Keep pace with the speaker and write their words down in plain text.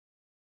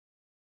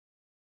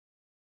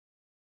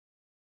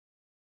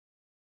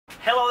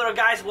Hello there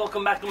guys,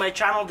 welcome back to my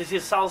channel. This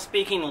is Sal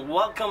speaking.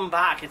 Welcome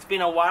back. It's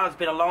been a while, it's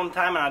been a long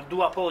time, and I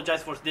do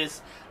apologize for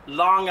this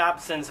long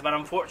absence, but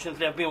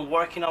unfortunately I've been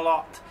working a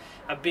lot.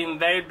 I've been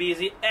very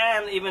busy,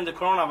 and even the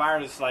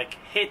coronavirus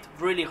hit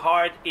really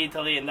hard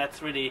Italy, and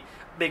that's really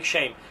big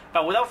shame.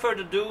 But without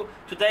further ado,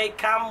 today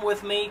come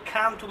with me,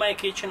 come to my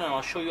kitchen, and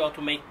I'll show you how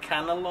to make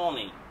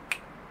cannelloni.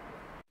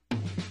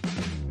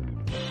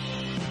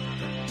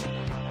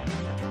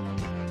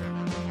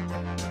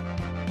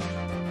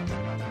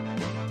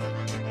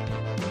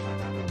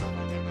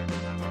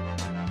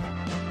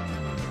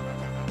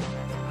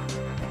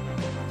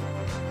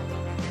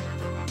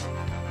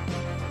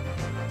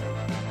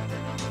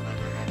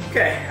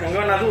 Okay, I'm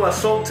gonna do a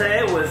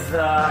saute with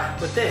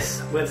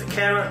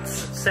carrots,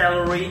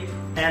 celery,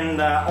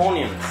 and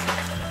onions.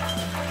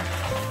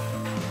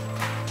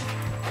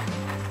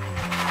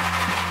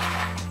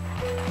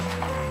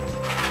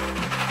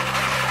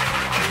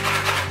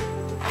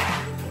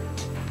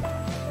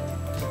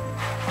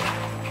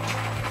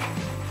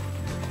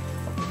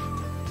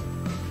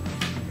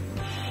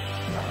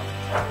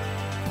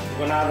 I'm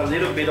gonna add a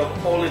little bit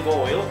of olive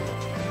oil.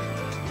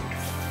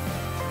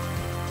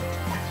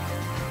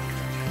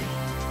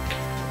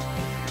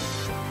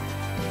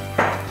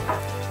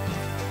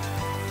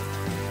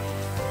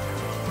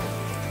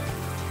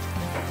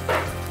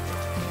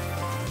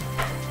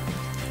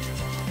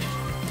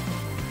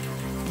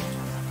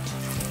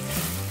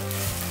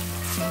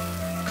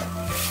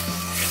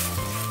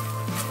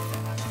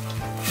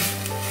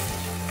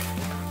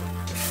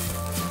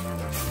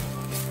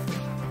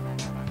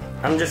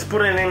 I'm just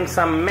putting in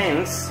some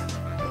mince.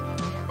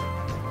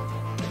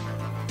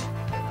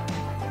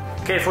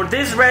 Okay, for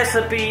this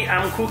recipe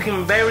I'm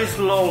cooking very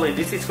slowly.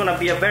 This is gonna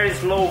be a very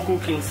slow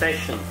cooking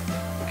session.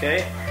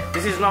 Okay,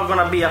 this is not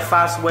gonna be a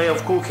fast way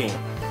of cooking.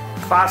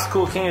 Fast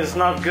cooking is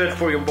not good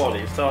for your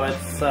body, so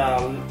let's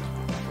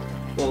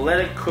we'll let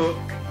it cook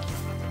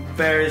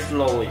very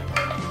slowly.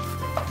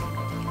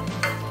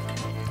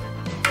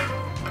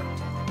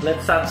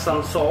 Let's add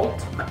some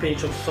salt, a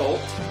pinch of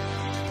salt.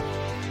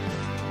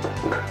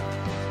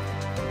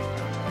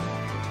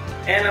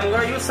 And I'm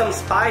gonna use some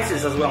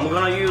spices as well. I'm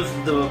gonna use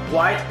the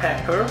white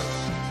pepper.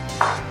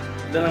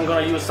 Then I'm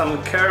gonna use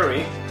some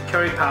curry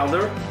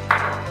powder.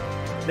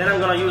 Then I'm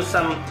gonna use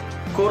some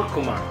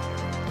curcuma.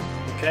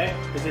 Okay,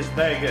 this is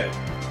very good.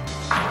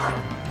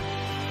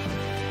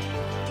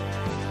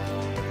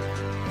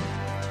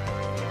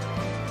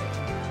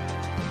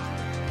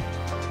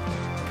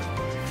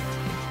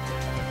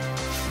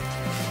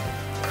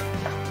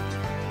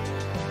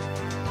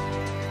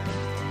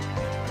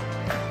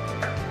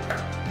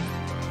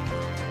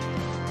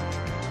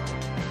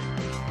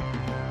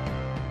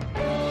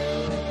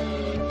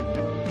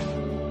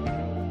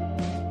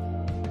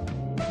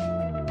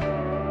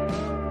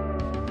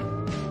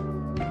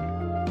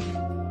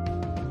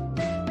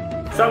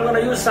 So I'm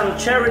gonna use some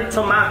cherry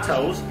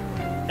tomatoes,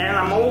 and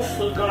I'm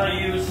also gonna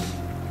use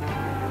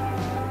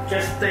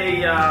just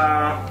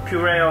a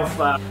puree of,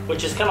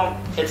 which is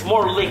it's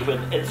more liquid,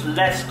 it's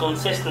less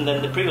consistent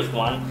than the previous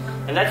one,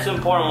 and that's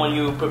important when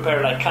you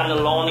prepare like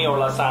cannelloni or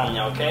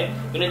lasagna, okay?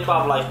 You need to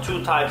have like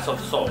two types of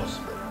sauce.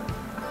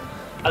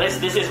 At least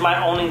this is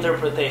my own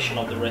interpretation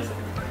of the recipe.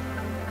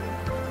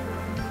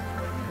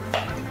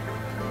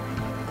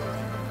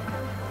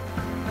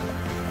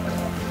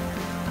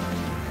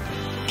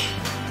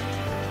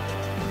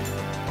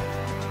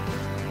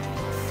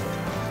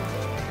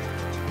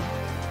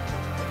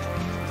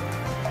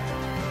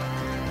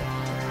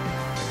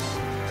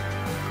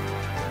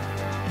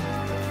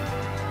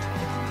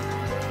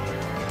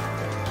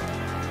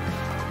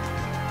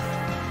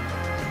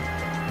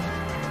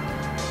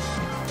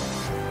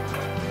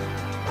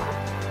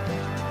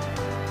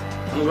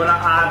 I'm gonna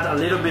add a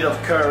little bit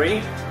of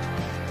curry.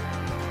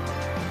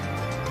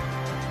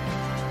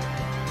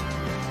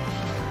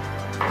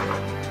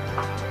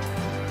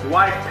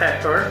 White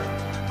pepper.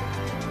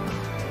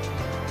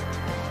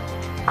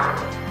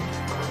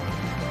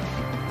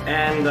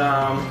 And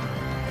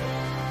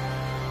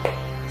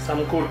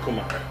some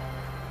curcuma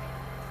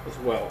as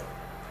well.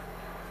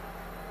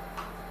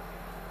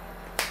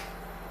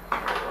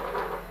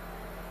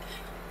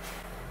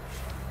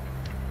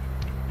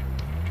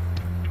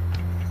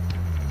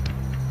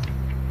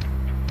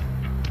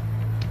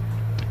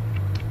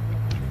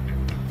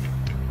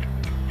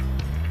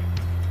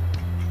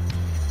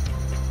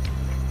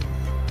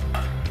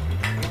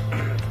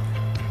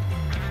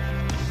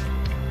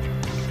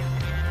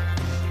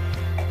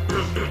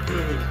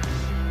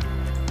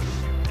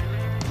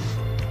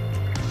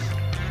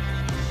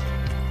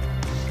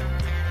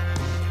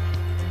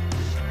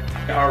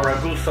 Our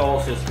ragu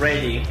sauce is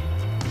ready.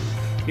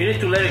 You need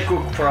to let it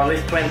cook for at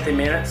least 20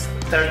 minutes,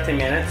 30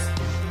 minutes.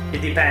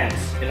 It depends.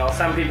 You know,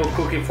 some people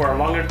cook it for a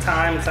longer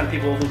time, some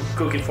people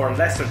cook it for a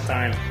lesser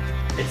time.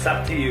 It's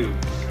up to you.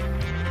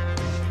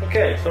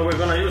 Okay, so we're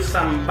gonna use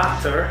some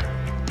butter.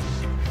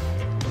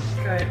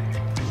 Okay,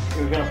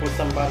 we're gonna put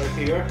some butter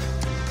here.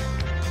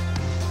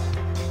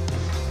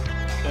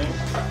 Okay.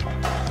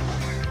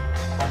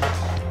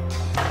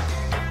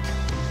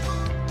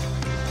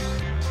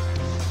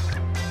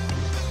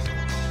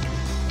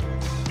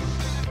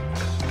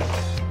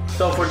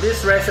 So for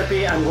this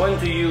recipe I'm going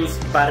to use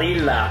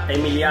Barilla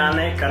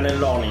Emiliane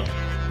Cannelloni.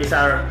 These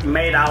are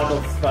made out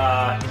of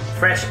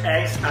fresh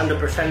eggs,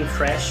 100%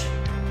 fresh.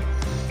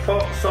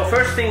 So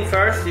first thing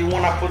first, you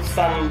want to put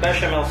some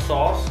bechamel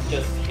sauce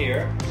just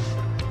here.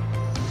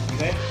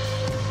 Okay.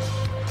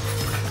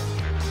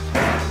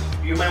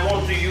 You may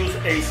want to use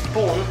a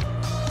spoon.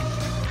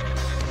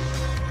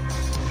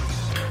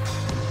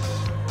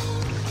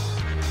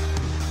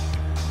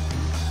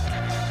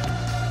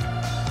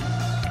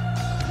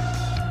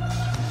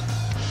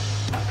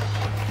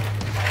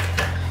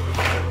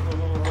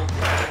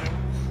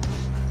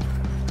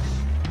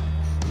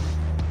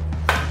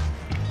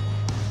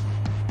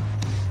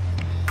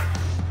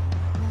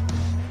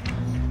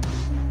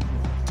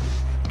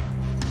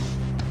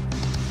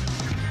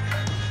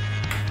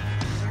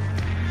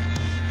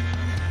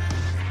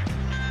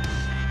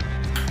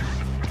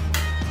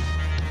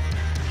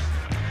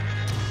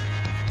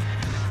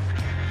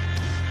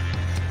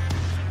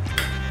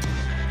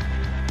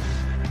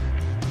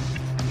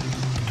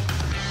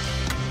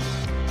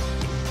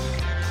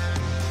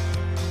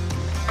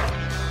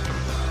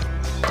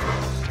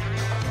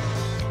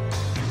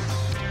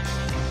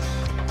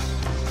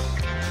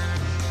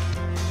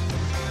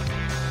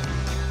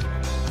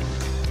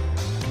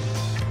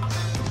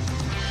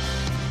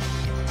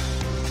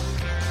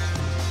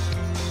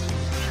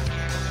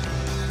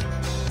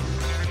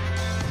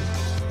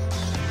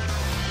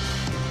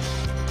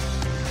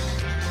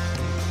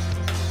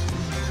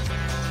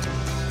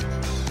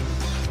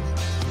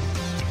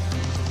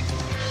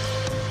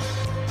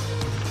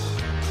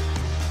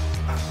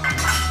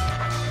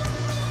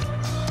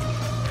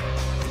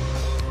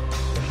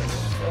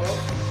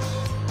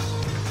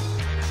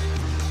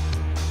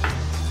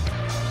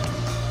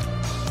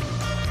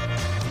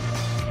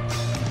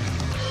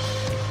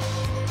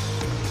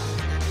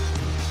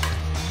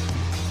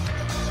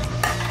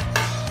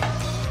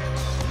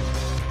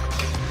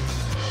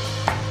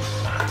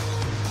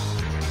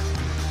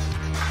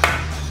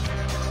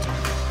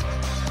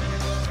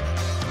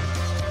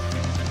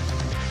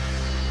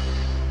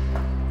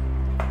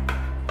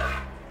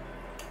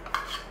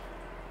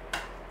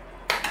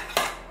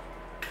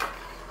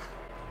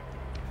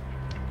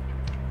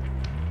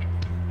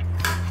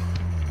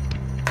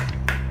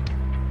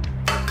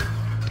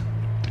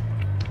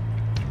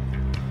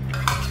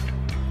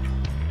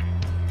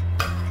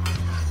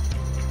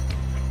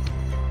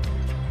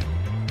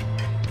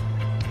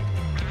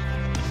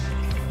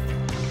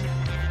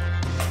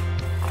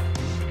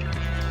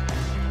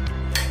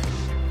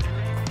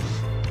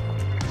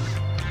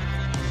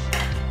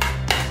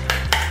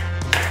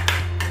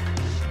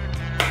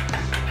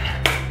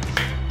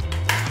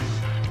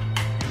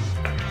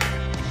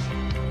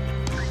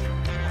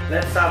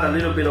 Let's add a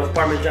little bit of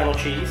Parmigiano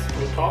cheese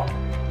on top.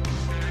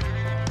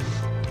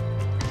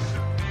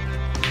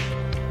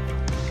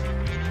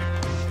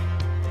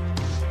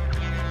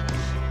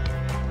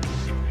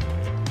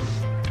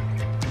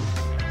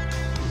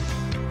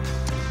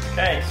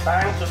 Okay, it's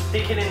time to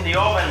stick it in the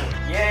oven.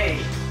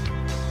 Yay!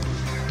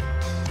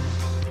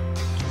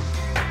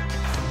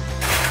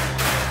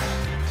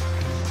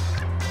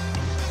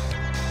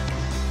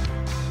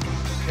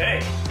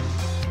 Okay.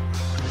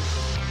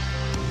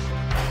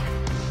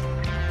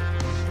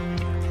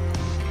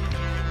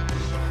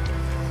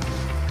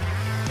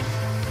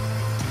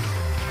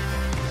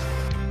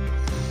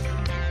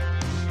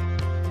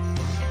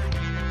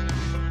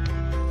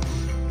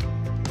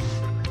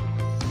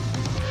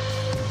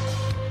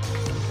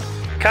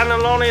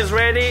 Cannelloni is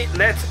ready,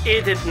 let's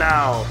eat it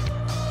now.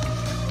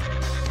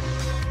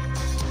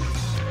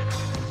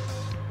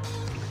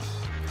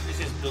 This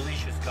is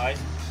delicious,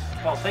 guys.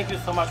 Well, thank you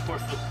so much for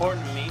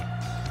supporting me.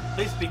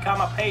 Please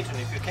become a patron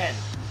if you can.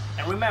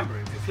 And remember,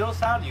 if you feel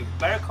sad, you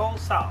better call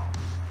Sal.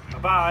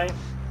 Bye-bye.